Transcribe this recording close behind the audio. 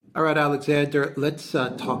All right, Alexander, let's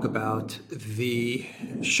talk about the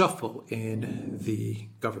shuffle in the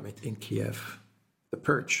government in Kiev, the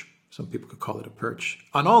purge. Some people could call it a purge.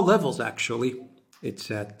 On all levels, actually.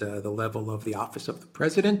 It's at the level of the office of the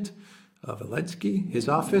president, of Zelensky, his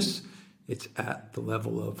office. It's at the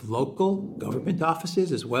level of local government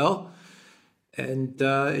offices as well. And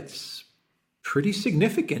it's pretty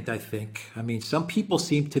significant, I think. I mean, some people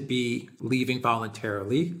seem to be leaving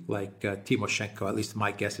voluntarily, like Timoshenko. At least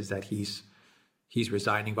my guess is that he's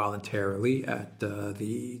resigning voluntarily at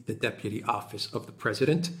the deputy office of the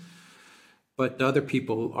president. But other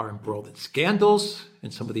people are embroiled in scandals,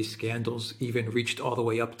 and some of these scandals even reached all the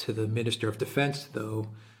way up to the Minister of Defense, though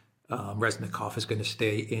Reznikov is going to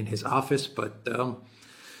stay in his office. But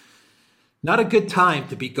not a good time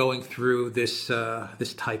to be going through this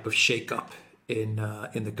type of shakeup in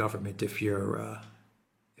the government if you're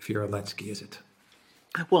Zelensky, is it?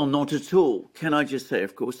 Well, not at all. Can I just say,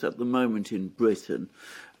 of course, at the moment in Britain,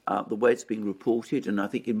 the way it's being reported, and I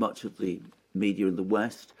think in much of the media in the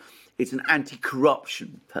West, it's an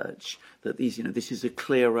anti-corruption purge. That this is a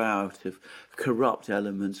clear out of corrupt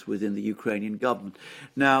elements within the Ukrainian government.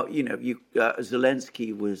 Now,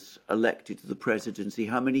 Zelensky was elected to the presidency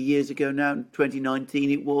how many years ago now? In 2019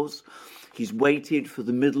 it was. He's waited for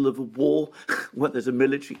the middle of a war, when there's a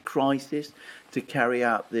military crisis, to carry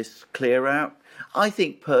out this clear out. I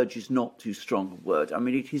think purge is not too strong a word. I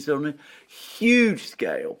mean, it is on a huge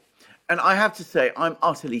scale. And I have to say, I'm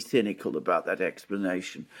utterly cynical about that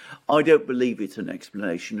explanation. I don't believe it's an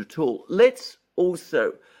explanation at all. Let's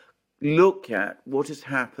also look at what has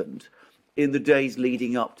happened in the days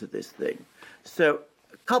leading up to this thing. So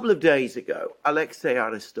a couple of days ago, Alexei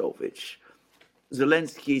Arestovich,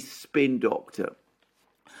 Zelensky's spin doctor,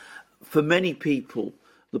 for many people,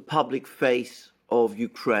 the public face of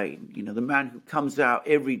Ukraine, the man who comes out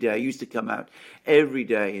every day, used to come out every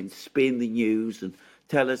day and spin the news and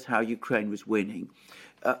tell us how Ukraine was winning.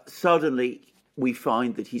 Suddenly, we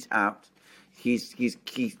find that he's out. He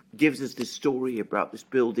gives us this story about this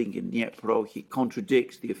building in Dnipro. He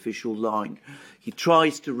contradicts the official line. He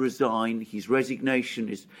tries to resign. His resignation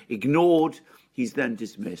is ignored. He's then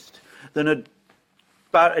dismissed. Then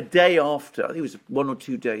about a day after, I think it was 1 or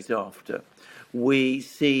 2 days after, we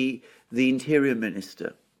see the Interior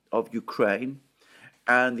Minister of Ukraine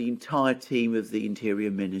and the entire team of the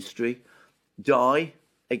Interior Ministry die.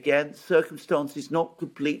 Again, circumstances not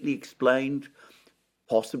completely explained,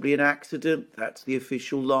 possibly an accident, that's the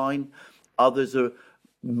official line. Others are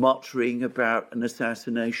muttering about an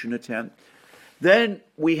assassination attempt. Then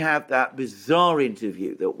we have that bizarre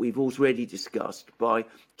interview that we've already discussed by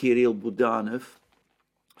Kirill Budanov,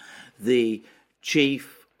 the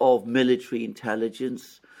chief of military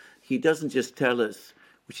intelligence. He doesn't just tell us,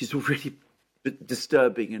 which is already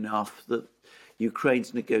disturbing enough, that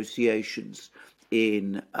Ukraine's negotiations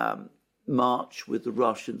in March with the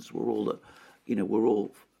Russians were all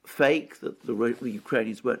fake, that the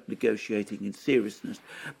Ukrainians weren't negotiating in seriousness.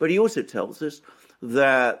 But he also tells us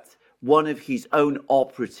that one of his own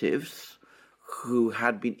operatives, who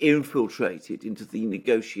had been infiltrated into the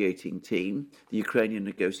negotiating team, the Ukrainian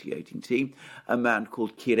negotiating team, a man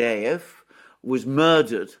called Kireev, was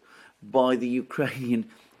murdered by the Ukrainian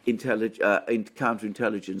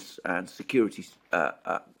counterintelligence and security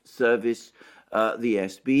service, the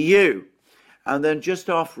SBU. And then just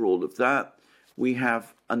after all of that, we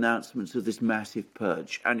have announcements of this massive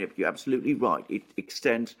purge. And you're absolutely right, it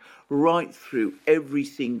extends right through every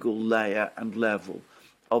single layer and level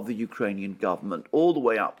of the Ukrainian government, all the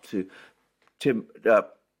way up to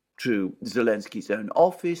Zelensky's own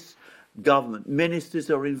office. Government ministers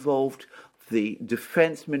are involved. The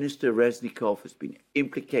defense minister, Reznikov, has been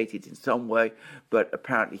implicated in some way, but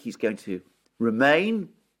apparently he's going to remain,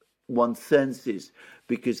 one senses,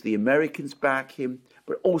 because the Americans back him,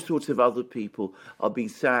 but all sorts of other people are being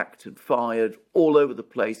sacked and fired all over the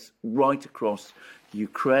place, right across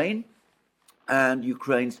Ukraine. And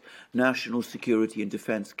Ukraine's National Security and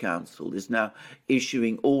Defense Council is now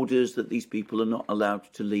issuing orders that these people are not allowed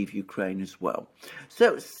to leave Ukraine as well.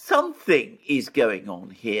 So something is going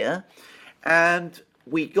on here. And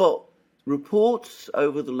we got reports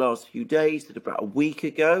over the last few days that about a week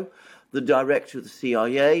ago, the director of the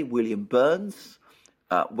CIA, William Burns,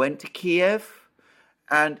 went to Kiev,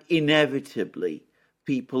 and inevitably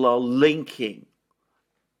people are linking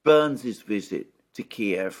Burns's visit to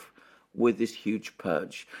Kiev with this huge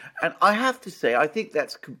purge. And I have to say, I think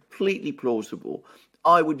that's completely plausible.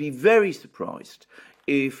 I would be very surprised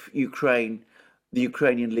if the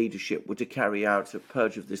Ukrainian leadership were to carry out a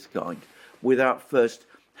purge of this kind without first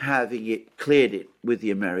having it cleared it with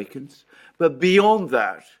the Americans. But beyond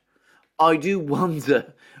that, I do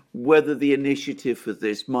wonder whether the initiative for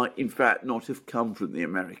this might in fact not have come from the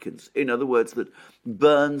Americans. In other words, that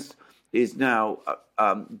Burns is now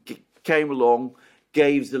came along,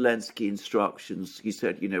 gave Zelensky instructions. He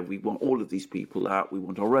said, we want all of these people out, we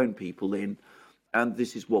want our own people in, and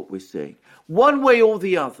this is what we're seeing. One way or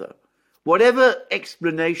the other, whatever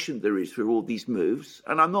explanation there is for all these moves,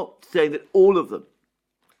 and I'm not saying that all of them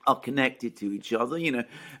are connected to each other.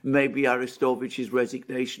 Maybe Aristovich's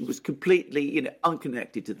resignation was completely,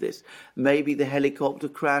 unconnected to this. Maybe the helicopter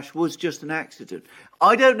crash was just an accident.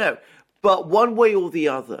 I don't know. But one way or the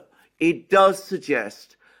other, it does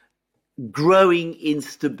suggest growing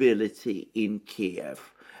instability in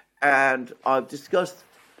Kiev. And I've discussed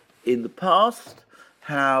in the past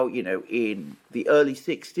how, in the early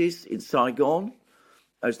 60s in Saigon,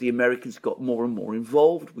 as the Americans got more and more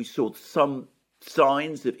involved, we saw some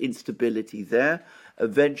signs of instability there,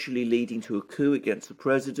 eventually leading to a coup against the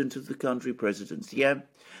president of the country, President Diem.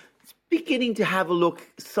 It's beginning to have a look,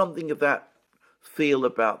 something of that feel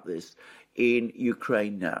about this in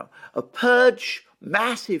Ukraine now. A purge,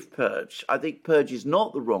 massive purge, I think purge is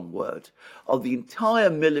not the wrong word, of the entire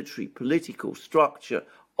military, political structure,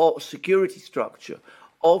 or security structure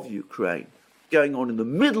of Ukraine, going on in the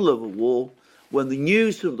middle of a war when the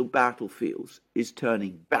news from the battlefields is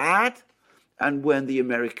turning bad, and when the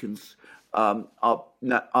Americans are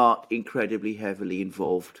incredibly heavily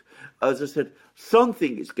involved. As I said,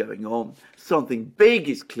 something is going on, something big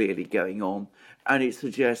is clearly going on, and it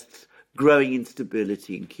suggests growing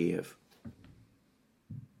instability in Kiev.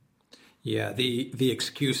 Yeah, the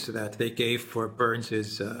excuse that they gave for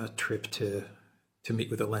Burns' trip to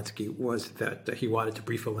meet with Zelensky was that he wanted to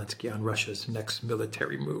brief Zelensky on Russia's next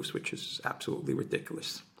military moves, which is absolutely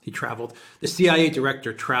ridiculous. The CIA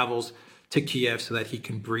director travels to Kiev so that he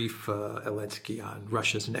can brief Zelensky on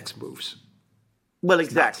Russia's next moves. Well,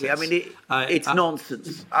 exactly. It's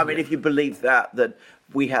nonsense. If you believe that, then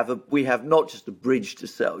we have not just a bridge to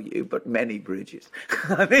sell you, but many bridges.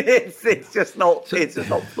 It's just not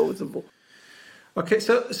plausible. Okay,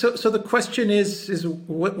 so the question is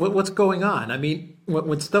what's going on?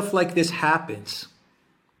 When stuff like this happens,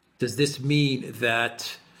 does this mean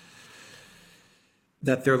that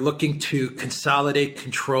they're looking to consolidate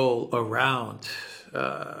control around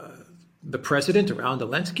the president, around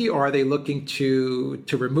Zelensky, or are they looking to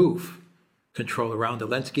remove control around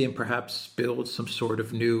Zelensky and perhaps build some sort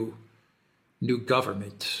of new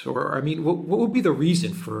government? Or, what would be the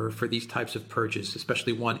reason for these types of purges,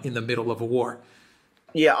 especially one in the middle of a war?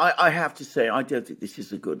 Yeah, I have to say, I don't think this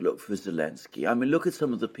is a good look for Zelensky. Look at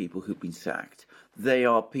some of the people who've been sacked. They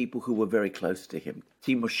are people who were very close to him.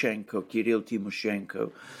 Kirill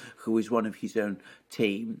Timoshenko, who is one of his own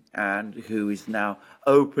team and who is now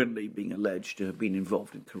openly being alleged to have been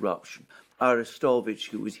involved in corruption. Arestovich,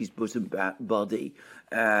 who was his bosom buddy,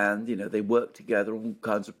 and, they worked together on all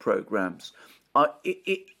kinds of programs.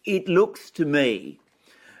 It looks to me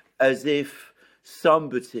as if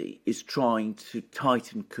somebody is trying to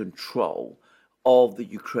tighten control of the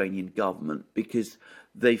Ukrainian government because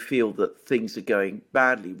they feel that things are going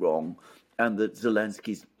badly wrong and that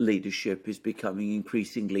Zelensky's leadership is becoming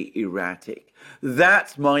increasingly erratic.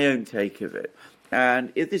 That's my own take of it.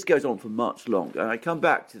 And if this goes on for much longer, and I come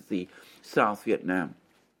back to the South Vietnam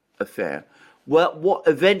affair, well, what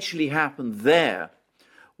eventually happened there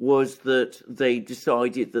was that they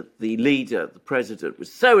decided that the leader, the president,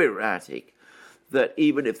 was so erratic that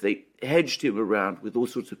even if they hedged him around with all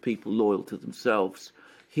sorts of people loyal to themselves,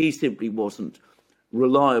 he simply wasn't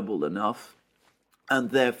reliable enough, and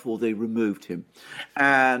therefore they removed him.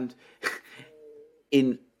 And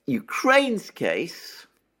in Ukraine's case,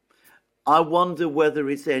 I wonder whether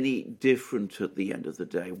it's any different at the end of the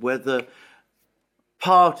day, whether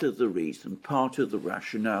part of the reason, part of the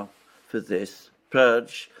rationale for this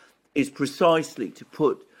purge is precisely to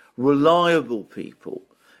put reliable people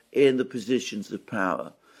in the positions of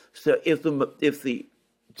power. So if the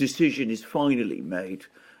decision is finally made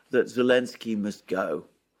that Zelensky must go,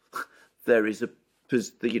 there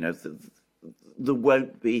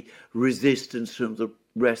won't be resistance from the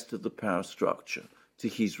rest of the power structure to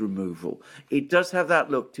his removal. It does have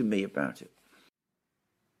that look to me about it.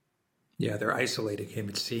 Yeah, they're isolating him,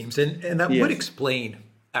 it seems. And that would explain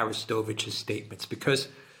Aristovich's statements, because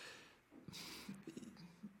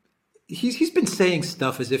he's been saying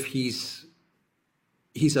stuff as if he's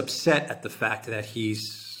upset at the fact that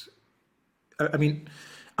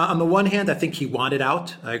on the one hand, I think he wanted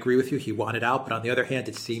out. I agree with you. He wanted out. But on the other hand,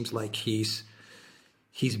 it seems like he's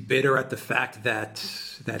bitter at the fact that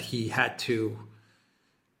he had to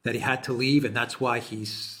leave. And that's why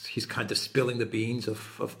he's kind of spilling the beans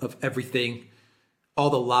of everything all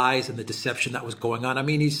the lies and the deception that was going on. I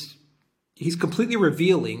mean, he's completely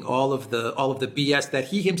revealing all of the BS that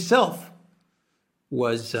he himself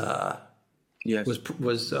was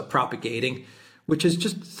propagating, which is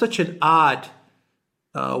just such an odd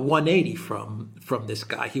 180 from this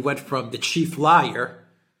guy. He went from the chief liar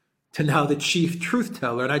to now the chief truth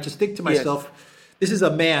teller, and I just think to myself, this is a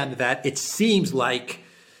man that it seems like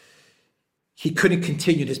he couldn't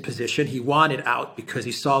continue in his position. He wanted out because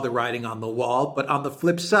he saw the writing on the wall. But on the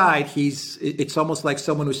flip side, it's almost like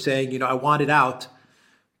someone who's saying, I wanted out,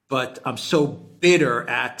 but I'm so bitter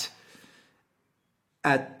at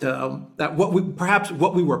what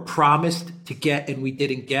we were promised to get and we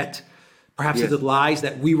didn't get. Perhaps the lies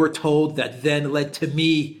that we were told that then led to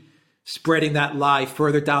me spreading that lie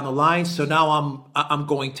further down the line. So now I'm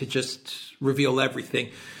going to just reveal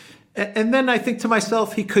everything. And then I think to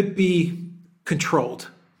myself, he could be controlled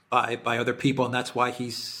by other people, and that's why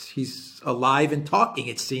he's alive and talking,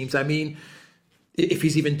 it seems. I mean, if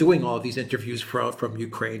he's even doing all of these interviews from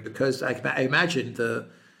Ukraine, because I imagine the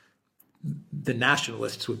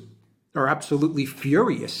nationalists are absolutely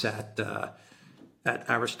furious at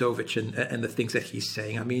Arestovich and the things that he's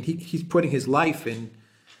saying. I mean, he's putting his life in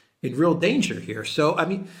real danger here. So, I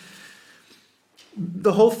mean,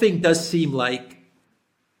 the whole thing does seem like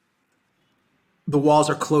the walls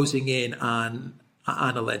are closing in on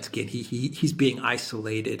Zelensky, and he's being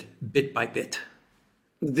isolated bit by bit.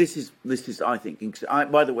 This is I think.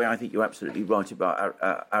 By the way, I think you're absolutely right about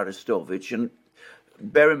Arestovich, and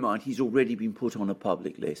bear in mind he's already been put on a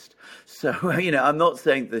public list. So I'm not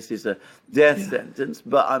saying this is a death sentence,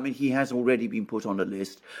 but I mean he has already been put on a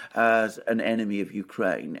list as an enemy of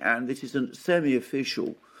Ukraine, and this is a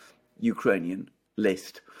semi-official Ukrainian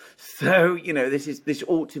list. So, this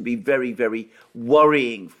ought to be very, very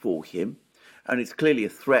worrying for him. And it's clearly a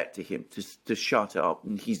threat to him to shut up.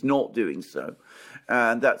 And he's not doing so.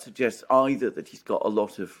 And that suggests either that he's got a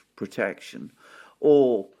lot of protection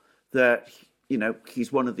or that,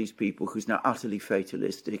 he's one of these people who's now utterly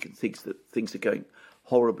fatalistic and thinks that things are going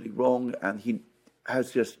horribly wrong. And he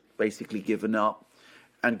has just basically given up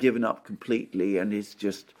completely and is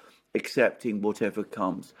just accepting whatever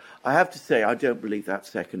comes. I have to say, I don't believe that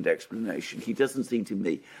second explanation. He doesn't seem to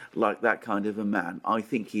me like that kind of a man. I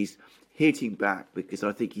think he's hitting back because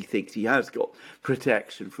I think he thinks he has got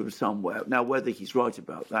protection from somewhere. Now, whether he's right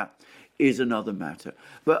about that is another matter.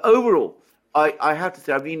 But overall, I have to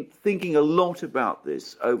say, I've been thinking a lot about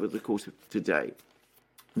this over the course of today.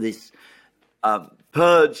 This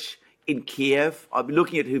purge in Kiev. I've been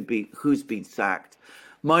looking at who's been sacked.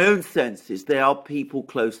 My own sense is there are people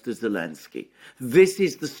close to Zelensky. This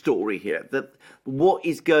is the story here, that what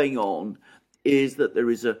is going on is that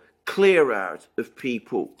there is a clear out of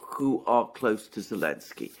people who are close to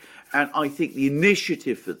Zelensky. And I think the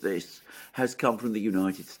initiative for this has come from the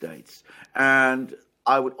United States. And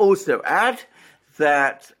I would also add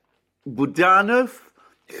that Budanov,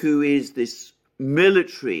 who is this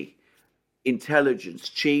military intelligence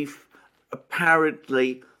chief,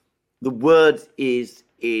 apparently the word is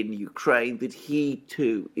in Ukraine that he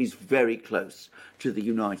too is very close to the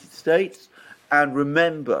United States. And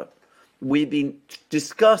remember, we've been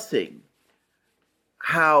discussing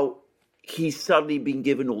how he's suddenly been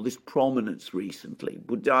given all this prominence recently.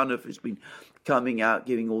 Budanov has been coming out,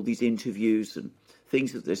 giving all these interviews and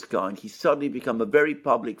things of this kind. He's suddenly become a very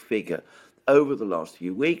public figure over the last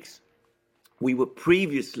few weeks. We were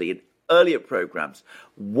previously in earlier programs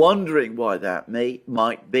wondering why that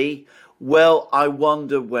might be. Well, I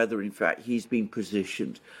wonder whether, in fact, he's been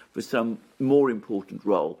positioned for some more important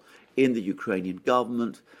role in the Ukrainian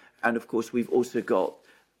government. And, of course, we've also got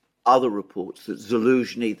other reports that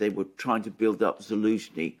Zelensky, they were trying to build up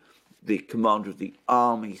Zelensky, the commander of the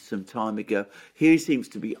army, some time ago. He seems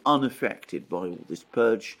to be unaffected by all this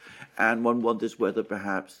purge. And one wonders whether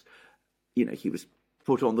perhaps, he was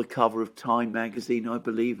put on the cover of Time magazine, I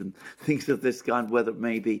believe, and things of this kind, whether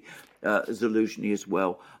maybe Zelensky as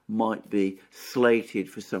well might be slated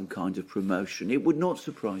for some kind of promotion. It would not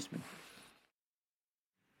surprise me.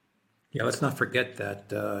 Yeah, let's not forget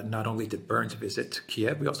that not only did Burns visit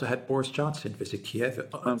Kiev, we also had Boris Johnson visit Kiev.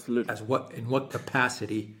 Absolutely. In what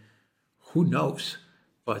capacity? Who knows?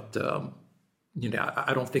 But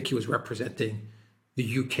I don't think he was representing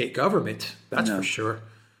the UK government. That's for sure.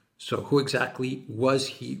 So who exactly was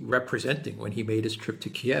he representing when he made his trip to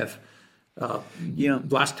Kiev?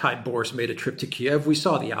 Last time Boris made a trip to Kiev, we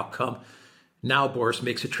saw the outcome. Now Boris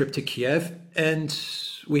makes a trip to Kiev, and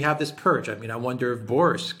we have this purge. I mean, I wonder if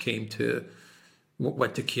Boris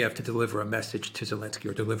went to Kiev to deliver a message to Zelensky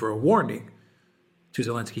or deliver a warning to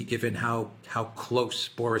Zelensky, given how close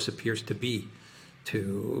Boris appears to be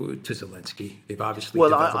to Zelensky. They've obviously Well,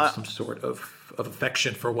 developed some sort of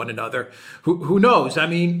affection for one another. Who knows? I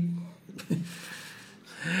mean,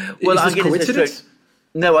 well, is this coincidence?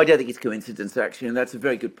 No, I don't think it's coincidence, actually, and that's a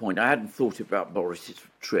very good point. I hadn't thought about Boris's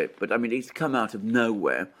trip, but I mean, it's come out of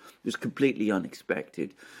nowhere. It was completely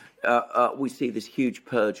unexpected. We see this huge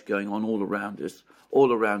purge going on all around us,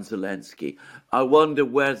 all around Zelensky. I wonder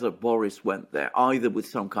whether Boris went there, either with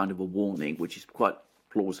some kind of a warning, which is quite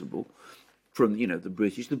plausible, from, the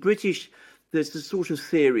British. The British, there's a sort of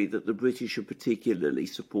theory that the British are particularly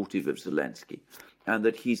supportive of Zelensky, and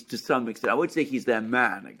that he's, to some extent, I would say he's their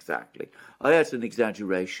man, exactly. That's an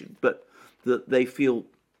exaggeration, but that they feel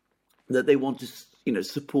that they want to,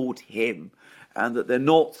 support him, and that they're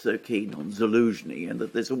not so keen on Zelensky, and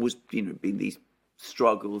that there's always, been these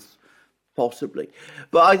struggles, possibly.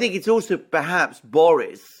 But I think it's also perhaps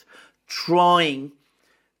Boris trying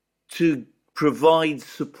to provide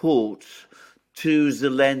support to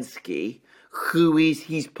Zelensky, who is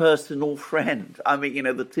his personal friend. I mean,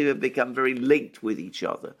 the two have become very linked with each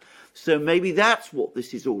other. So maybe that's what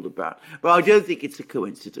this is all about. But I don't think it's a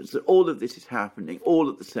coincidence that all of this is happening all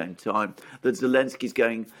at the same time, that Zelensky's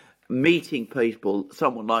meeting people,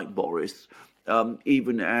 someone like Boris,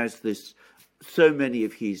 even as there's so many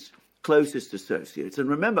of his closest associates. And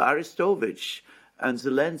remember, Arestovich and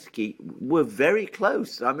Zelensky were very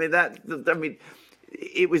close.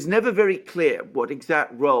 It was never very clear what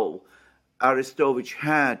exact role Arestovich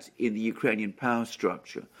had in the Ukrainian power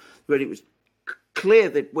structure, but it was clear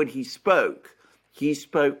that when he spoke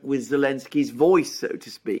with Zelensky's voice, so to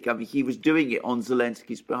speak. I mean, he was doing it on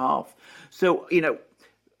Zelensky's behalf. So,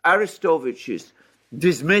 Arestovich's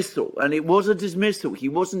dismissal, and it was a dismissal, he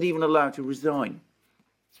wasn't even allowed to resign,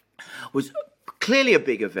 was clearly a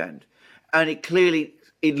big event, and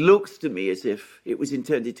it looks to me as if it was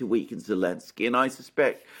intended to weaken Zelensky, and I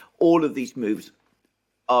suspect all of these moves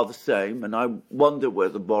are the same, and I wonder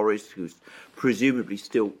whether Boris, who's presumably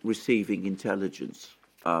still receiving intelligence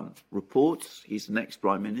reports, he's the next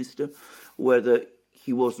prime minister, whether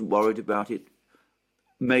he wasn't worried about it,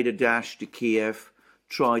 made a dash to Kiev,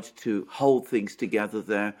 tried to hold things together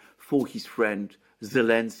there for his friend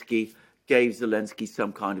Zelensky, gave Zelensky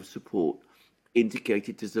some kind of support,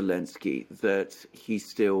 indicated to Zelensky that he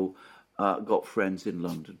still got friends in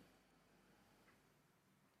London.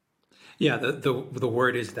 Yeah, the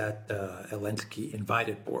word is that Zelensky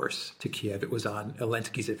invited Boris to Kiev. It was on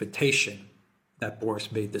Zelensky's invitation that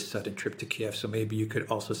Boris made this sudden trip to Kiev. So maybe you could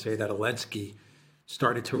also say that Zelensky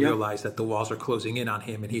started to realize that the walls are closing in on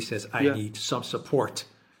him, and he says, I need some support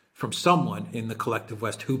from someone in the collective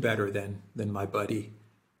West. Who better than my buddy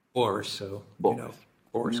Boris? So,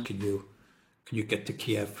 Boris, can you get to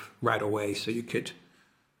Kiev right away so you could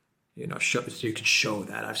show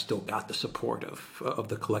that I've still got the support of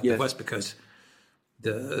the collective West, because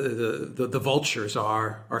the vultures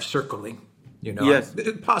are circling. Yes,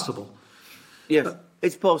 possible. Yes,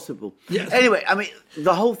 it's possible. Yes. Anyway, I mean,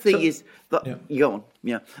 the whole thing is that. Go on.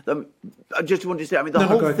 Yeah. I just wanted to say, the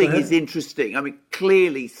whole thing is interesting. I mean,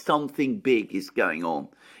 clearly something big is going on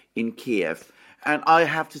in Kiev, and I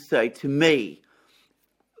have to say, to me,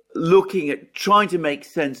 trying to make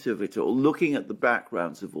sense of it all, looking at the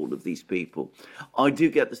backgrounds of all of these people, I do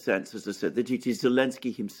get the sense, as I said, that it is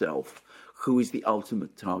Zelensky himself who is the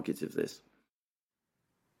ultimate target of this.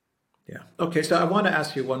 Yeah. Okay, so I want to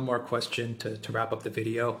ask you one more question to wrap up the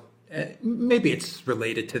video. Maybe it's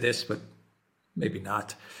related to this, but maybe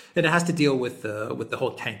not. And it has to deal with the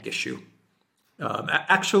whole tank issue.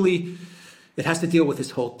 Actually, it has to deal with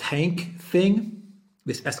this whole tank thing,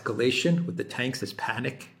 this escalation with the tanks, this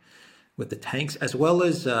panic with the tanks, as well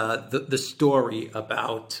as the story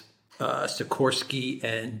about Sikorsky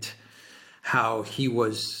and how he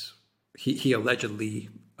allegedly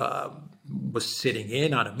was sitting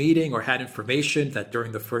in on a meeting or had information that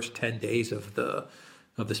during the first 10 days of the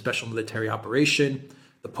special military operation,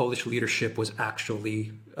 the Polish leadership was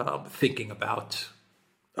actually thinking about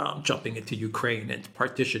jumping into Ukraine and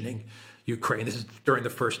partitioning Ukraine. This is during the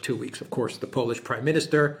first 2 weeks. Of course, the Polish prime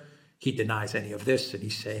minister, he denies any of this, and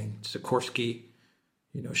he's saying, Sikorsky,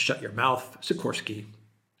 shut your mouth. Sikorsky,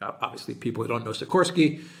 obviously people who don't know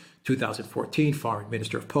Sikorsky, 2014, foreign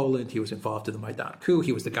minister of Poland. He was involved in the Maidan coup.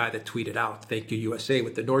 He was the guy that tweeted out, "Thank you, USA,"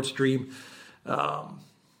 with the Nord Stream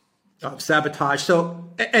sabotage.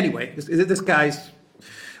 So anyway, this guy's,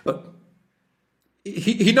 look,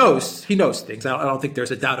 he knows things. I don't think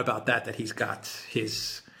there's a doubt about that he's got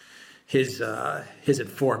his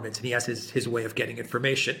informants, and he has his way of getting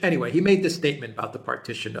information. Anyway, he made this statement about the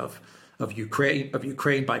partition of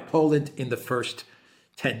Ukraine by Poland in the first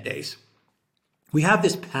 10 days. We have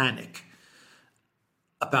this panic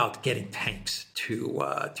about getting tanks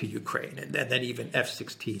to Ukraine, and then even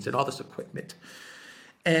F-16s and all this equipment.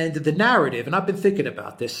 And the narrative, and I've been thinking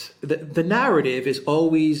about this, the narrative is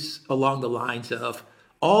always along the lines of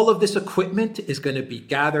all of this equipment is going to be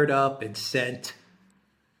gathered up and sent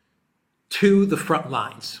to the front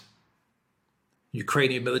lines.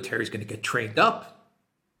 Ukrainian military is going to get trained up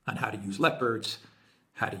on how to use Leopards,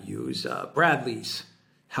 how to use Bradleys,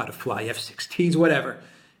 how to fly F-16s, whatever.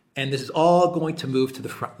 And this is all going to move to the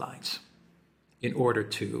front lines in order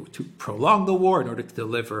to prolong the war, in order to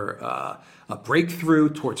deliver a breakthrough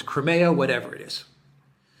towards Crimea, whatever it is.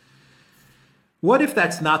 What if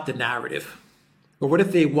that's not the narrative? Or what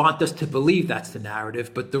if they want us to believe that's the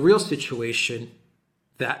narrative, but the real situation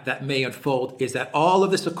that may unfold is that all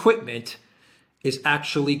of this equipment is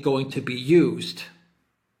actually going to be used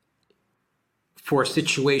for a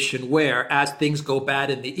situation where, as things go bad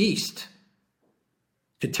in the East,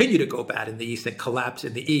 continue to go bad in the East and collapse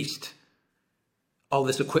in the East, all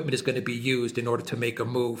this equipment is going to be used in order to make a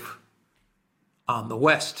move on the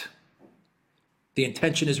West. The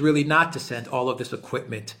intention is really not to send all of this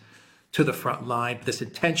equipment to the front line.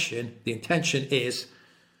 The intention is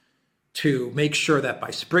to make sure that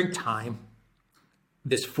by springtime,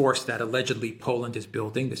 this force that allegedly Poland is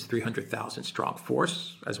building, this 300,000 strong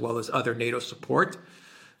force, as well as other NATO support,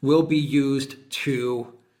 will be used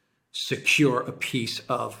to secure a piece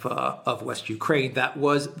of West Ukraine. That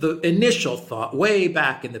was the initial thought way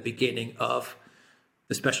back in the beginning of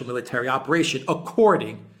the special military operation,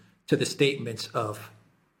 according to the statements of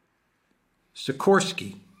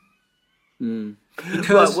Sikorsky.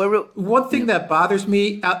 Because one thing that bothers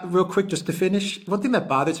me, real quick, just to finish, one thing that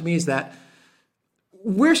bothers me is that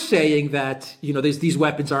we're saying that, these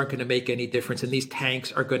weapons aren't going to make any difference and these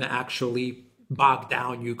tanks are going to actually bog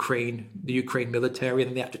down the Ukraine military, and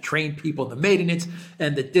then they have to train people and the maintenance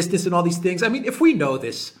and the distance and all these things. I mean, if we know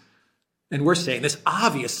this and we're saying this,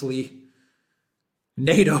 obviously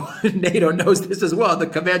NATO knows this as well. The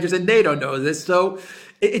commanders in NATO know this. So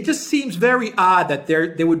it just seems very odd that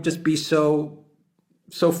they would just be so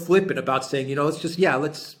flippant about saying,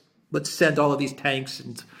 let's send all of these tanks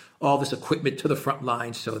and all this equipment to the front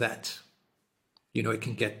lines so that, it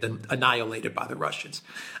can get them annihilated by the Russians.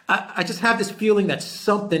 I just have this feeling that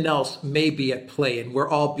something else may be at play, and we're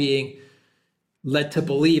all being led to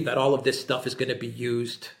believe that all of this stuff is going to be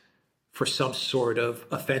used for some sort of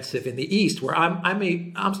offensive in the East, where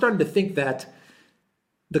I'm starting to think that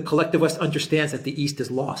the collective West understands that the East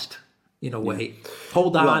is lost in a way.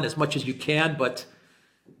 Hold on as much as you can, but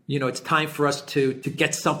it's time for us to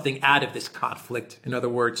get something out of this conflict. In other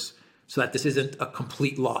words, so that this isn't a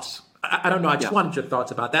complete loss. I don't know. I just wanted your thoughts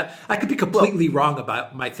about that. I could be completely wrong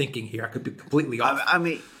about my thinking here. I could be completely off. I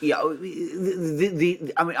think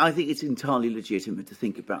it's entirely legitimate to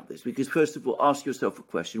think about this because, first of all, ask yourself a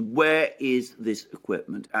question: where is this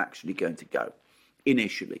equipment actually going to go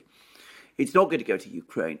initially? It's not going to go to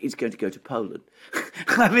Ukraine. It's going to go to Poland.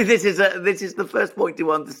 This is the first point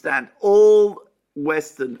to understand. All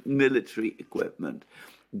Western military equipment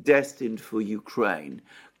destined for Ukraine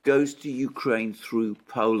goes to Ukraine through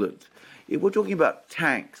Poland. If we're talking about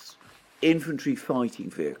tanks, infantry fighting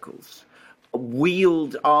vehicles,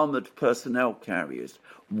 wheeled armored personnel carriers,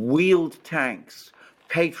 wheeled tanks,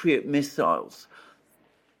 Patriot missiles,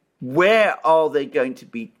 where are they going to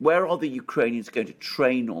be? Where are the Ukrainians going to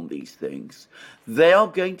train on these things? They are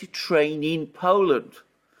going to train in Poland.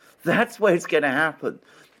 That's where it's going to happen.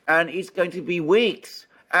 And it's going to be weeks,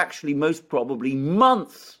 actually most probably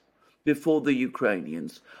months, before the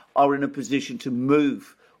Ukrainians are in a position to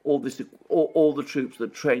move all the troops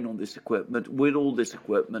that train on this equipment with all this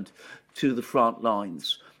equipment to the front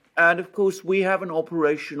lines. And of course, we have an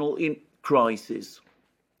operational crisis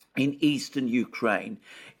in eastern Ukraine,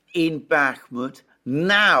 in Bakhmut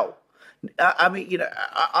now.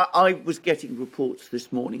 I was getting reports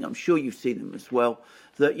this morning, I'm sure you've seen them as well,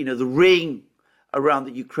 that, the ring around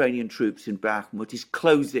the Ukrainian troops in Bakhmut is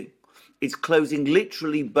closing. It's closing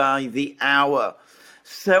literally by the hour.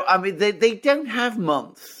 So, they don't have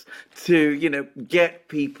months to, get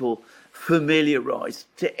people familiarized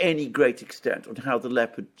to any great extent on how the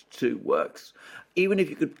Leopard 2 works. Even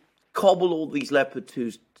if you could cobble all these Leopard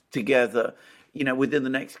 2s together, within the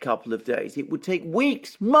next couple of days, it would take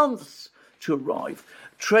weeks, months to arrive.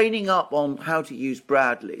 Training up on how to use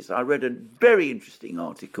Bradleys. I read a very interesting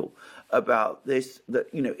article about this, that,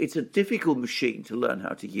 it's a difficult machine to learn how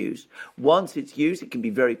to use. Once it's used, it can be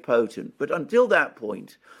very potent. But until that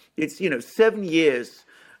point, it's, 7 years,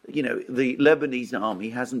 the Lebanese army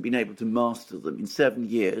hasn't been able to master them in 7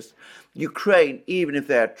 years. Ukraine, even if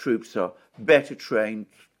their troops are better trained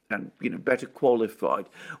and better qualified.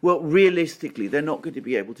 Well, realistically, they're not going to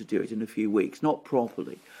be able to do it in a few weeks, not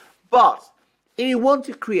properly. But if you want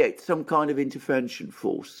to create some kind of intervention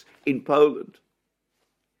force in Poland,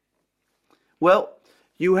 well,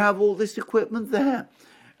 you have all this equipment there,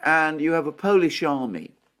 and you have a Polish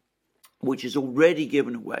army which has already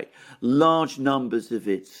given away large numbers of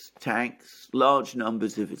its tanks, large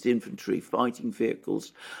numbers of its infantry fighting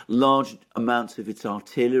vehicles, large amounts of its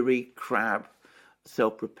artillery, Crab,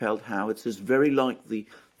 self-propelled howitzers, very like the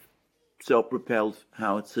self-propelled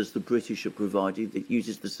howitzers the British are providing, that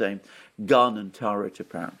uses the same gun and turret,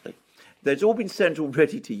 apparently. That's all been sent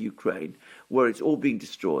already to Ukraine, where it's all being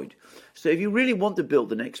destroyed. So if you really want to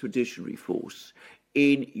build an expeditionary force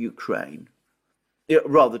in Ukraine,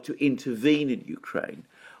 rather to intervene in Ukraine,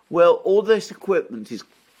 well, all this equipment is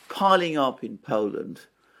piling up in Poland,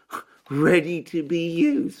 ready to be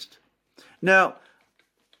used. Now,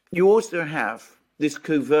 you also have this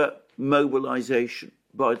covert mobilization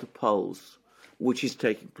by the Poles, which is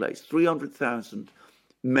taking place. 300,000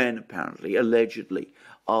 men, apparently, allegedly,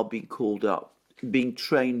 are being called up, being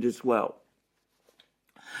trained as well.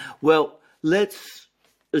 Well, let's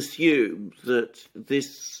assume that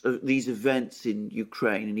these events in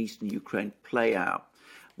Ukraine, in eastern Ukraine, play out.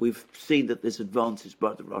 We've seen that there's advances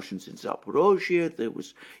by the Russians in Zaporozhye. There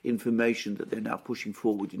was information that they're now pushing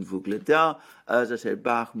forward in Vuhledar. As I said,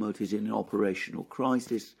 Bakhmut is in an operational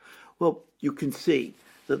crisis. Well, you can see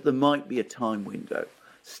that there might be a time window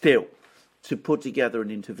still to put together an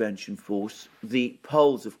intervention force. The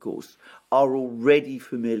Poles, of course, are already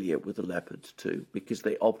familiar with the Leopard 2 because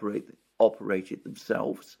they operate it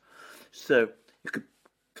themselves. So you could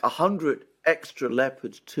 100 extra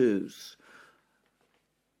Leopard 2s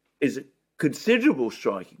is a considerable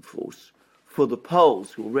striking force for the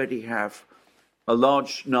Poles, who already have a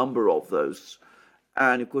large number of those.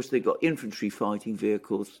 And of course, they've got infantry fighting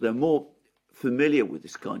vehicles. They're more familiar with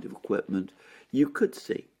this kind of equipment. You could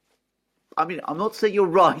see. I mean, I'm not saying you're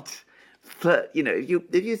right, but if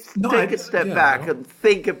you take a step back and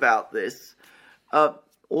think about this,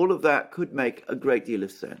 all of that could make a great deal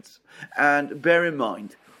of sense. And bear in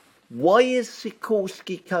mind, why is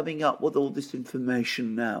Sikorski coming up with all this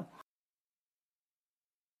information now?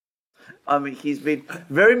 I mean, he's been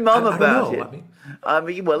very mum about it. I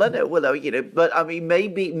mean, well, I know, but I mean,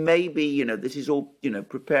 maybe, this is all,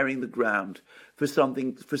 preparing the ground for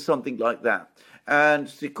something like that. And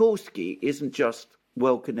Sikorski isn't just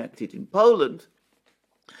well connected in Poland.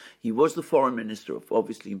 He was the foreign minister,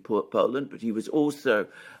 obviously, in Poland, but he was also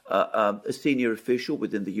a senior official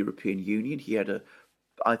within the European Union.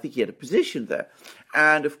 I think he had a position there.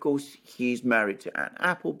 And, of course, he's married to Anne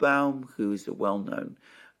Applebaum, who is a well-known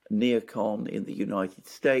neocon in the United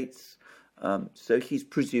States. So he's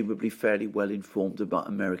presumably fairly well informed about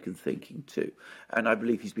American thinking, too. And I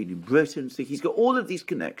believe he's been in Britain. So he's got all of these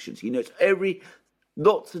connections. He knows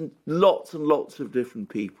lots and lots of different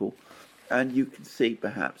people. And you can see,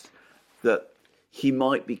 perhaps, that he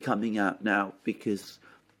might be coming out now because,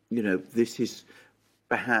 this is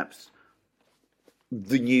perhaps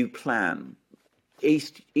the new plan.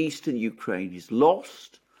 Eastern Ukraine is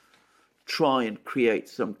lost. Try and create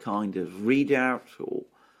some kind of redoubt or,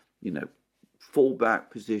 fallback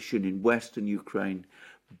position in Western Ukraine.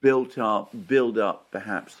 Build up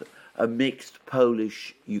perhaps a mixed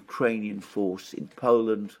Polish-Ukrainian force in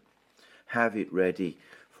Poland. Have it ready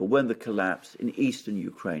for when the collapse in eastern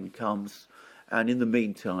Ukraine comes, and in the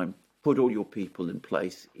meantime, put all your people in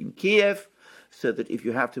place in Kiev so that if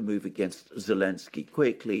you have to move against Zelensky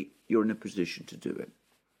quickly, you're in a position to do it.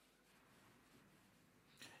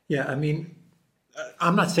 Yeah, I mean,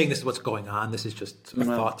 I'm not saying this is what's going on. This is just a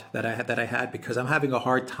thought that I had because I'm having a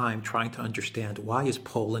hard time trying to understand why is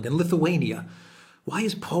Poland and Lithuania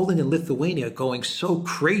going so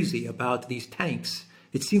crazy about these tanks?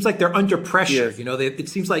 It seems like they're under pressure. Yes. It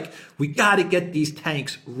seems like we got to get these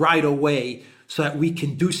tanks right away so that we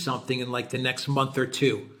can do something in like the next month or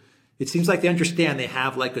two. It seems like they understand they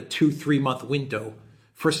have like a 2-3 month window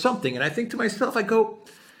for something. And I think to myself, I go,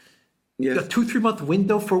 yes. A 2-3 month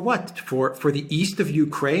window for what? For the east of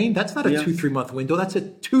Ukraine? That's not a 2-3 month window. That's a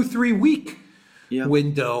 2-3 week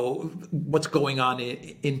window. What's going on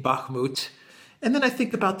in Bakhmut? And then I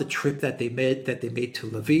think about the trip that they made to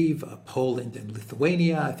Lviv, Poland and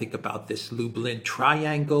Lithuania. I think about this Lublin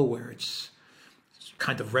triangle where it's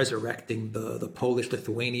kind of resurrecting the Polish,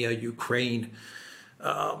 Lithuania, Ukraine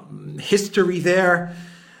history there.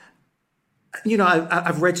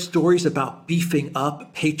 I've read stories about beefing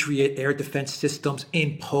up Patriot air defense systems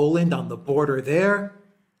in Poland on the border there.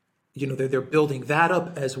 They're building that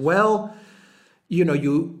up as well.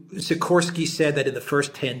 Sikorsky said that in the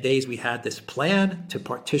first 10 days we had this plan to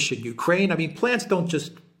partition Ukraine. I mean, plans don't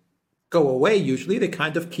just go away usually. They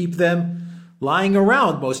kind of keep them lying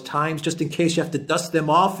around most times just in case you have to dust them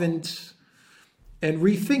off and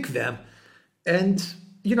rethink them. And,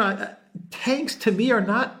 tanks to me are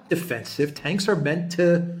not defensive. Tanks are meant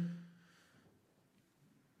to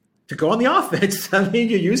go on the offense. I mean,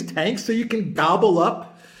 you use tanks so you can gobble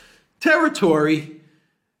up territory.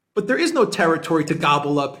 But there is no territory to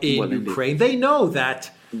gobble up in Ukraine. They know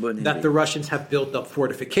that the Russians have built up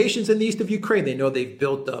fortifications in the east of Ukraine. They know they've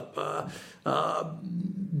built up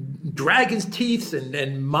dragon's teeth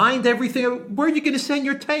and mined everything. Where are you going to send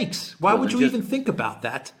your tanks? Why would you even think about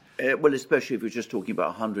that? Well, especially if you're just talking about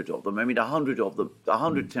 100 of them. I mean, 100 of them,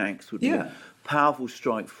 100 tanks would be a powerful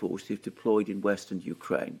strike force if deployed in western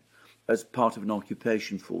Ukraine as part of an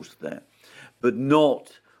occupation force there. But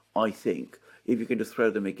not, I think, if you're going to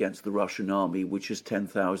throw them against the Russian army, which has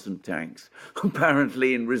 10,000 tanks,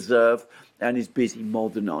 apparently in reserve, and is busy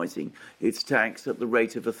modernizing its tanks at the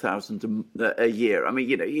rate of 1,000 a year. I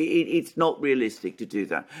mean, it's not realistic to do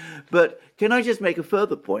that. But can I just make a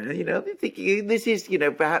further point? I'm thinking this is,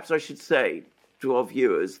 perhaps I should say to our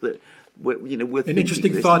viewers that we're an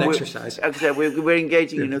interesting thought exercise. We're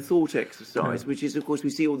engaging in a thought exercise, which is, of course,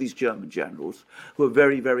 we see all these German generals who are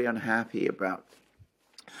very, very unhappy about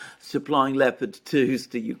supplying Leopard 2s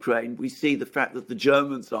to Ukraine. We see the fact that the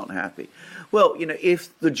Germans aren't happy. Well,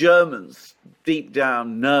 if the Germans deep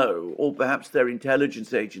down know, or perhaps their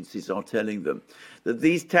intelligence agencies are telling them, that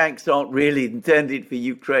these tanks aren't really intended for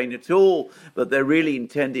Ukraine at all, but they're really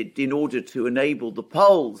intended in order to enable the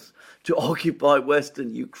Poles to occupy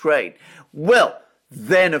Western Ukraine, well,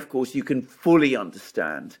 then, of course, you can fully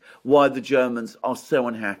understand why the Germans are so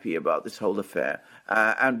unhappy about this whole affair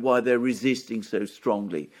and why they're resisting so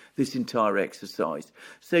strongly this entire exercise.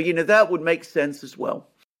 So, that would make sense as well.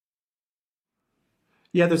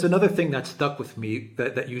 Yeah, there's another thing that stuck with me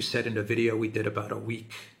that you said in a video we did about a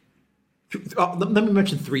week. Let me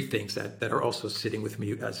mention three things that are also sitting with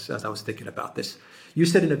me as I was thinking about this. You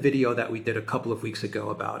said in a video that we did a couple of weeks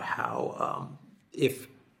ago about how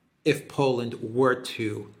if Poland were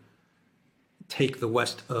to take the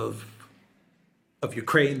west of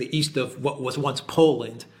Ukraine, the east of what was once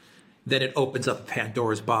Poland, then it opens up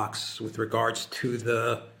Pandora's box with regards to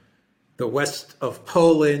the west of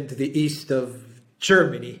Poland, the east of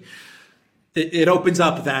Germany. It opens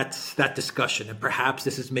up that discussion, and perhaps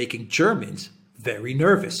this is making Germans very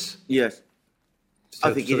nervous. Yes,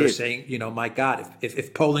 I think they're saying, my God,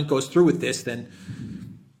 if Poland goes through with this, then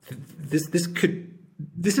this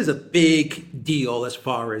is a big deal as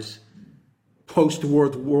far as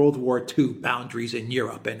post-World War II boundaries in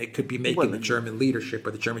Europe, and it could be making the German leadership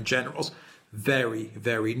or the German generals very,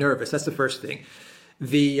 very nervous. That's the first thing.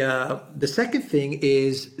 The second thing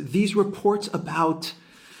is these reports about,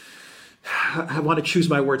 I want to choose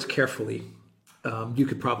my words carefully. You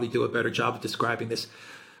could probably do a better job of describing this.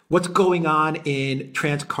 What's going on in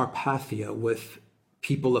Transcarpathia with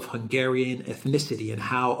people of Hungarian ethnicity and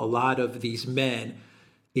how a lot of these men,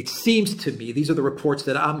 it seems to me, these are the reports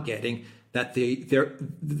that I'm getting, that the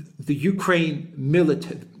Ukraine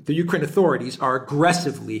authorities are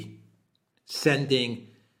aggressively sending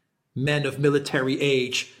men of military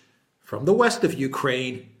age from the west of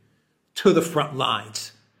Ukraine to the front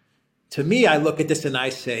lines. To me, I look at this and I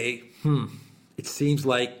say, it seems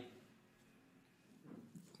like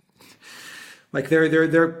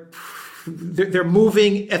they're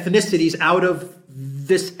moving ethnicities out of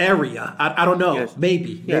this area. I don't know. Yes.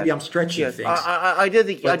 Maybe I'm stretching things. I don't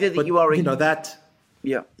think you are. That.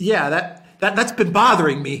 Yeah. That's been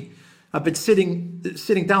bothering me. I've been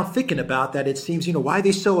sitting down thinking about that. It seems, why are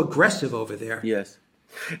they so aggressive over there? Yes.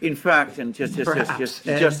 In fact, and just to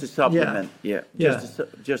supplement,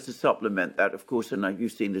 just to supplement that, of course, and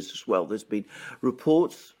you've seen this as well. There's been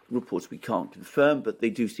reports we can't confirm, but they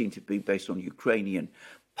do seem to be based on Ukrainian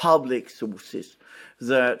public sources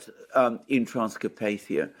that in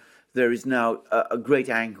Transcarpathia there is now a great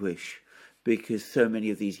anguish because so many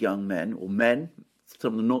of these young men, or men,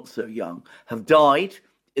 some of them not so young, have died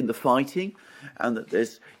in the fighting, and that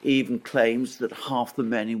there's even claims that half the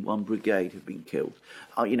men in one brigade have been killed.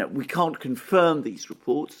 We can't confirm these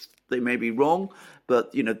reports. They may be wrong,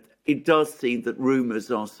 but, it does seem that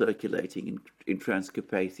rumours are circulating in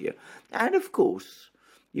Transcarpathia. And, of course,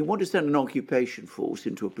 you want to send an occupation force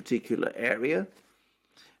into a particular area,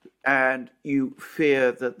 and you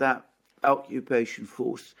fear that occupation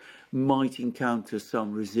force might encounter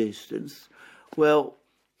some resistance. Well,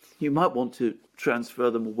 you might want to transfer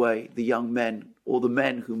them away, the young men or the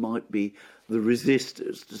men who might be the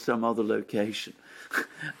resistors, to some other location.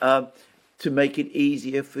 to make it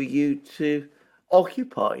easier for you to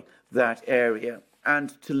occupy that area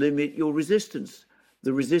and to limit your resistance,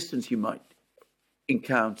 the resistance you might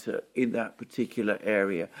encounter in that particular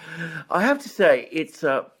area. I have to say, it's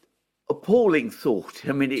a appalling thought.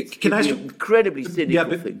 I mean, it's an incredibly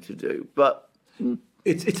cynical thing to do, but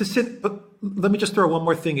it's a sin. But let me just throw one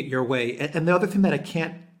more thing at your way, and the other thing that I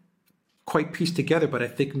can't quite piece together, but I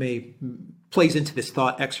think plays into this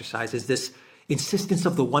thought exercise, is this insistence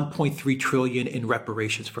of the 1.3 trillion in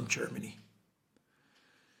reparations from Germany.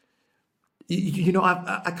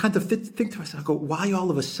 I kind of think to myself, I go, why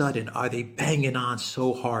all of a sudden are they banging on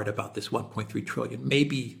so hard about this 1.3 trillion?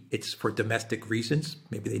 Maybe it's for domestic reasons.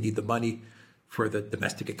 Maybe they need the money for the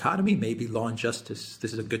domestic economy. Maybe law and justice,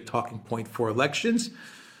 this is a good talking point for elections.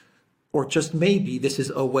 Or just maybe this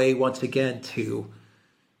is a way, once again, to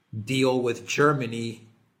deal with Germany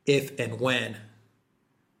if and when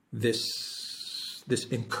this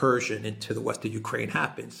incursion into the west of Ukraine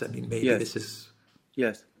happens. I mean, maybe this is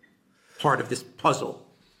part of this puzzle.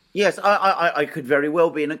 Yes, I could very well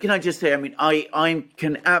be. And can I just say, I mean, I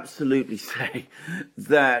can absolutely say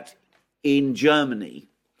that in Germany,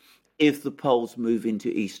 if the Poles move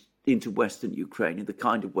into Western Ukraine in the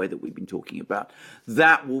kind of way that we've been talking about,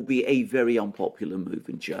 that will be a very unpopular move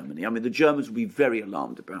in Germany. I mean, the Germans will be very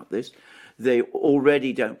alarmed about this. They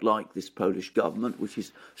already don't like this Polish government, which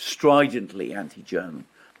is stridently anti-German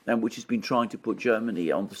and which has been trying to put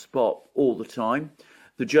Germany on the spot all the time.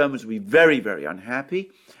 The Germans will be very, very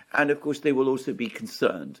unhappy. And of course, they will also be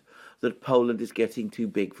concerned that Poland is getting too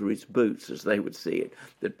big for its boots, as they would see it,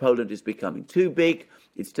 that Poland is becoming too big.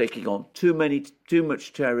 It's taking on too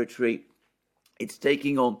much territory. It's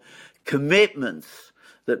taking on commitments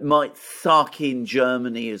that might suck in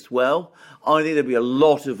Germany as well. I think there'd be a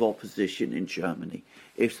lot of opposition in Germany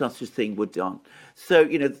if such a thing were done. So,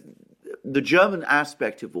 the German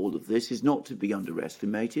aspect of all of this is not to be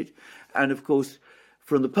underestimated. And of course,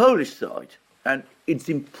 from the Polish side, and it's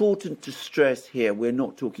important to stress here, we're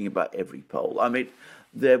not talking about every Pole. I mean,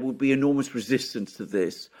 there will be enormous resistance to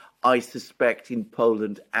this, I suspect, in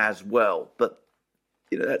Poland as well. But,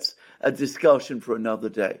 that's a discussion for another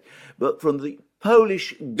day. But from the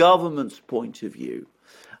Polish government's point of view,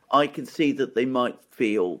 I can see that they might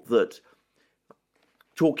feel that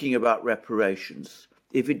talking about reparations,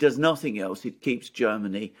 if it does nothing else, it keeps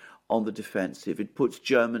Germany on the defensive. It puts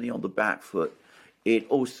Germany on the back foot. It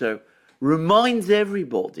also reminds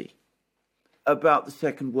everybody about the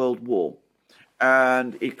Second World War.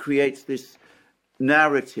 And it creates this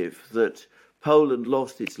narrative that Poland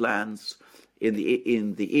lost its lands in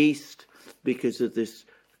the east because of this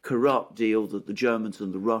corrupt deal that the Germans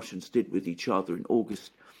and the Russians did with each other in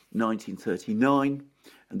August 1939.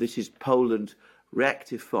 And this is Poland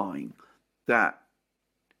rectifying that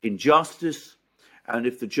injustice. And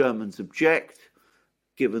if the Germans object,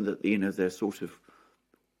 given that, they're sort of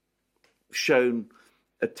shown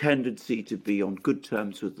a tendency to be on good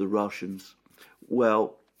terms with the Russians,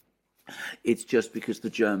 well, it's just because the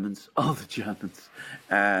Germans are the Germans,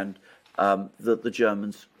 and that the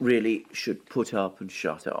Germans really should put up and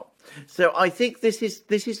shut up. So I think this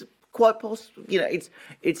is quite possible.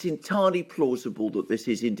 It's entirely plausible that this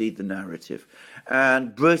is indeed the narrative.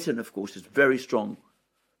 And Britain, of course, has very strong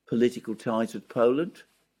political ties with Poland,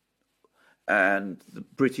 and the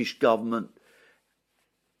British government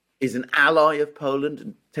is an ally of Poland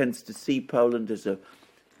and tends to see Poland as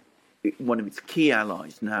one of its key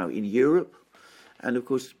allies now in Europe. And of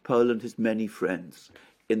course, Poland has many friends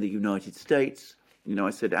in the United States. I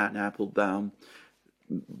said Anne Applebaum,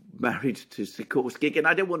 married to Sikorsky. And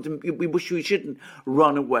I don't want to, we shouldn't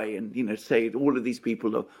run away and, say all of these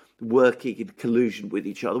people are working in collusion with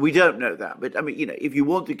each other. We don't know that. But I mean, if you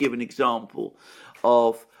want to give an example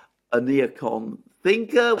of a neocon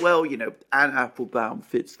thinker, well, Anne Applebaum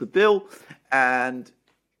fits the bill, and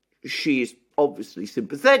she is obviously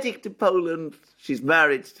sympathetic to Poland. She's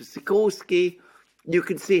married to Sikorsky. You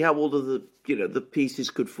can see how all of the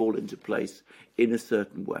pieces could fall into place in a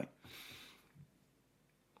certain way.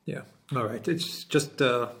 Yeah. All right. It's just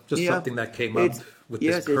something that came up with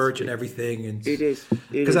this purge and everything. And it is.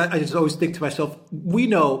 Because I just always think to myself, we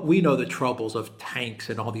know the troubles of tanks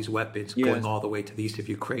and all these weapons going all the way to the east of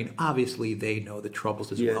Ukraine. Obviously, they know the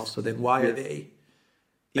troubles as well. So then why are they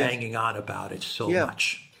banging on about it so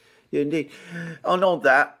much? Yeah, indeed. And on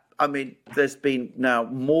that, I mean, there's been now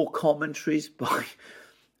more commentaries by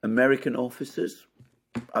American officers.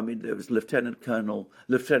 I mean, there was Lieutenant Colonel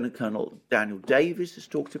Daniel Davis has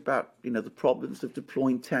talked about, the problems of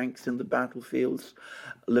deploying tanks in the battlefields.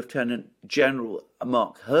 Lieutenant General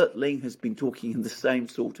Mark Hertling has been talking in the same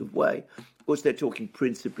sort of way. Of course, they're talking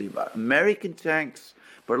principally about American tanks,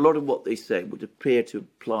 but a lot of what they say would appear to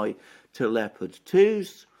apply to Leopard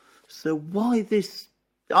 2s. So why this?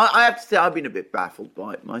 I have to say I've been a bit baffled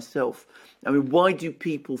by it myself. I mean, why do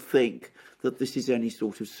people think that this is any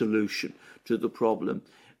sort of solution to the problem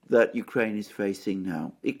that Ukraine is facing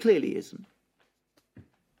now? It clearly isn't.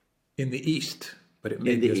 In the East, but it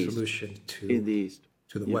may be a solution to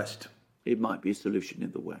the West. It might be a solution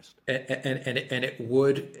in the West, and it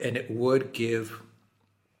would give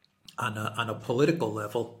on a political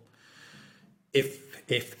level, if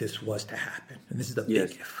this was to happen, and this is a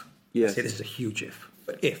big if. Yes. I say this is a huge if,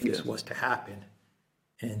 but if this was to happen,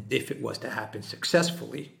 and if it was to happen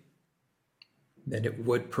successfully, then it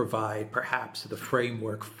would provide perhaps the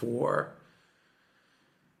framework for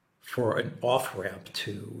an off-ramp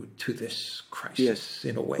to this crisis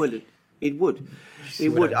in a way. Well, it would. It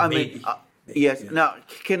would. I mean, yes. Yeah. Now,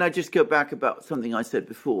 can I just go back about something I said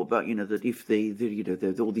before about, that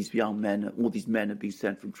if all these young men, all these men are being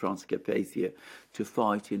sent from Transcarpathia to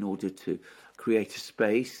fight in order to create a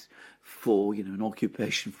space for, an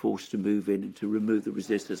occupation force to move in and to remove the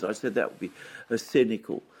resistors. I said that would be a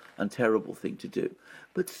cynical and terrible thing to do.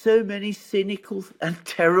 But so many cynical and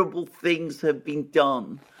terrible things have been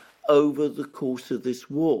done over the course of this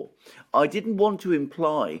war. I didn't want to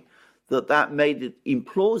imply that made it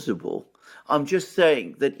implausible. I'm just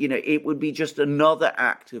saying that, it would be just another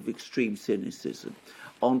act of extreme cynicism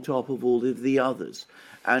on top of all of the others.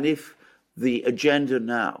 And if the agenda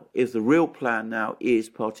now, if the real plan now is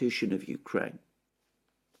partition of Ukraine,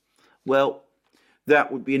 well,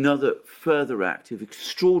 that would be another further act of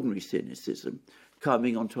extraordinary cynicism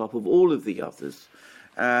coming on top of all of the others.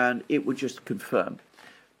 And it would just confirm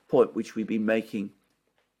the point which we've been making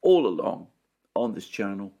all along on this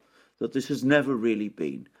channel, that this has never really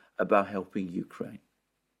been about helping Ukraine.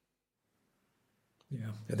 Yeah,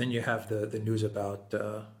 and then you have the news about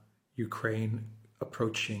Ukraine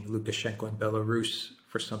approaching Lukashenko and Belarus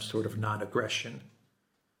for some sort of non-aggression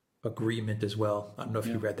agreement as well. I don't know if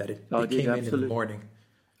you read that. It came in the morning.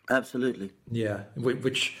 Absolutely. Yeah,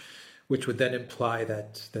 which would then imply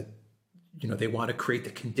that they want to create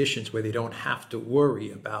the conditions where they don't have to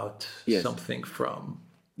worry about something from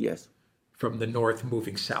the north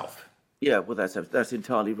moving south. Yeah, well, that's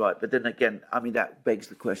entirely right. But then again, I mean, that begs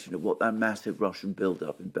the question of what that massive Russian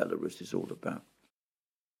build-up in Belarus is all about.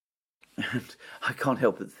 And I can't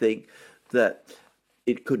help but think that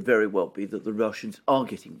it could very well be that the Russians are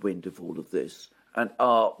getting wind of all of this and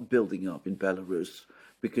are building up in Belarus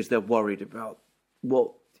because they're worried about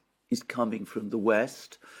what is coming from the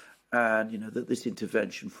West, and that this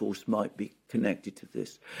intervention force might be connected to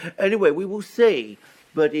this. Anyway, we will see,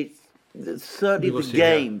 but it's certainly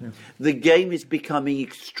the game is becoming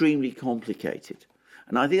extremely complicated,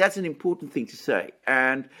 and I think that's an important thing to say.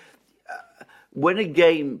 And when a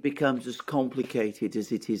game becomes as complicated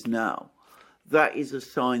as it is now, that is a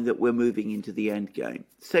sign that we're moving into the end game.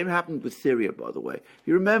 Same happened with Syria, by the way.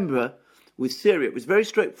 You remember, with Syria, it was very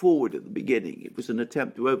straightforward at the beginning. It was an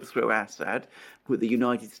attempt to overthrow Assad, with the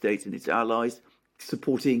United States and its allies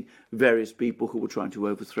supporting various people who were trying to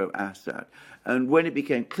overthrow Assad. And when it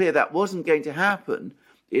became clear that wasn't going to happen,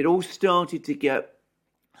 it all started to get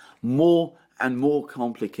more and more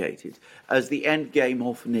complicated, as the end game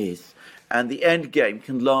often is. And the end game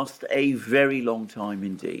can last a very long time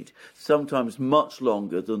indeed, sometimes much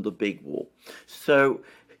longer than the big war. So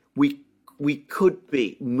we could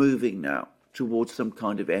be moving now towards some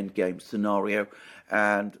kind of end game scenario.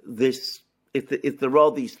 And this, if there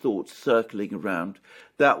are these thoughts circling around,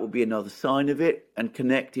 that will be another sign of it, and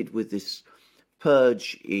connected with this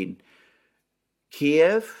purge in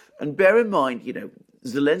Kiev. And bear in mind,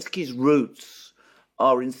 Zelensky's roots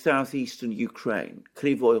are in southeastern Ukraine.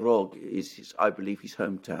 Kryvyi Rog is, I believe, his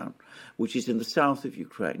hometown, which is in the south of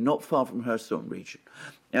Ukraine, not far from Kherson region.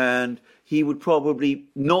 And he would probably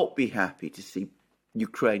not be happy to see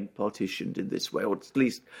Ukraine partitioned in this way, or at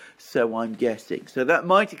least so I'm guessing. So that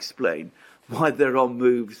might explain why there are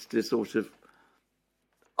moves to sort of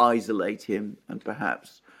isolate him and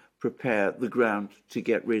perhaps prepare the ground to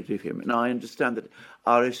get rid of him. And I understand that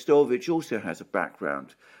Arestovich also has a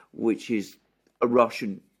background, which is a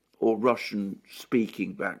Russian or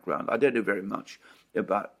Russian-speaking background. I don't know very much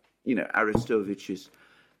about, Arestovich's,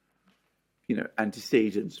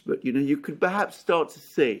 antecedents, but, you could perhaps start to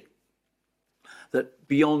see that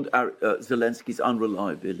beyond Zelensky's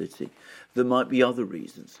unreliability, there might be other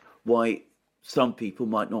reasons why some people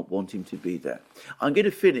might not want him to be there. I'm going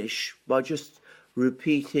to finish by just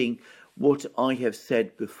repeating what I have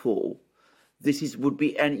said before. This would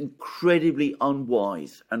be an incredibly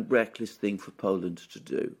unwise and reckless thing for Poland to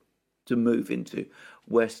do, to move into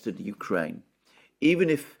Western Ukraine. Even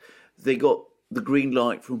if they got the green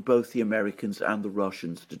light from both the Americans and the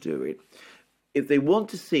Russians to do it. If they want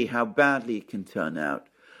to see how badly it can turn out,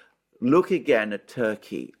 look again at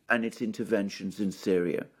Turkey and its interventions in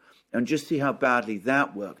Syria and just see how badly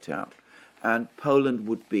that worked out. And Poland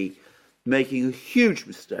would be making a huge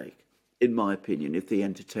mistake, in my opinion, if they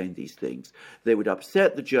entertained these things. They would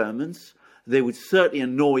upset the Germans. They would certainly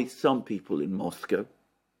annoy some people in Moscow.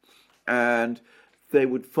 And they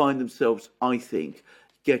would find themselves, I think,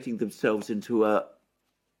 getting themselves into a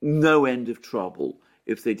no end of trouble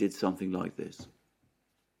if they did something like this.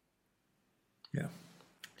 Yeah.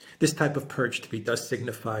 This type of purge to me does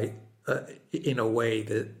signify, in a way,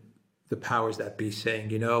 that the powers that be saying,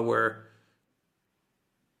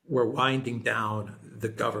 we're winding down the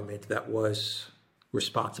government that was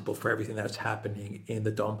responsible for everything that's happening in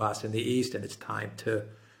the Donbass in the east, and it's time to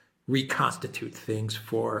reconstitute things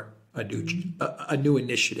for a new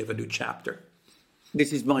initiative, a new chapter.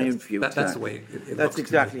 This is my own view. That's the way it looks. That's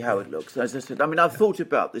exactly how it looks. As I said, I've thought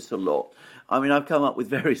about this a lot. I've come up with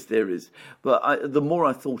various theories, but the more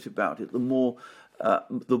I thought about it, the more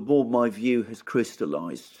my view has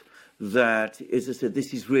crystallized that, as I said,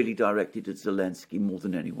 this is really directed at Zelensky more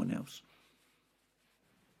than anyone else.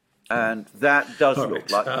 And that does look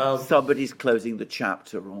like somebody's closing the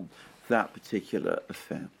chapter on that particular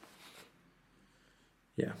affair.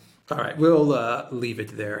 Yeah. All right, we'll leave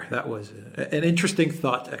it there. That was an interesting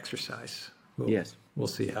thought exercise. Yes. We'll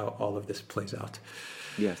see how all of this plays out.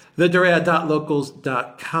 Yes.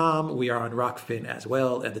 TheDuran.locals.com. We are on Rockfin as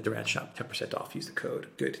well, and the Duran Shop, 10% off. Use the code.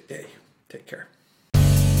 Good day. Take care.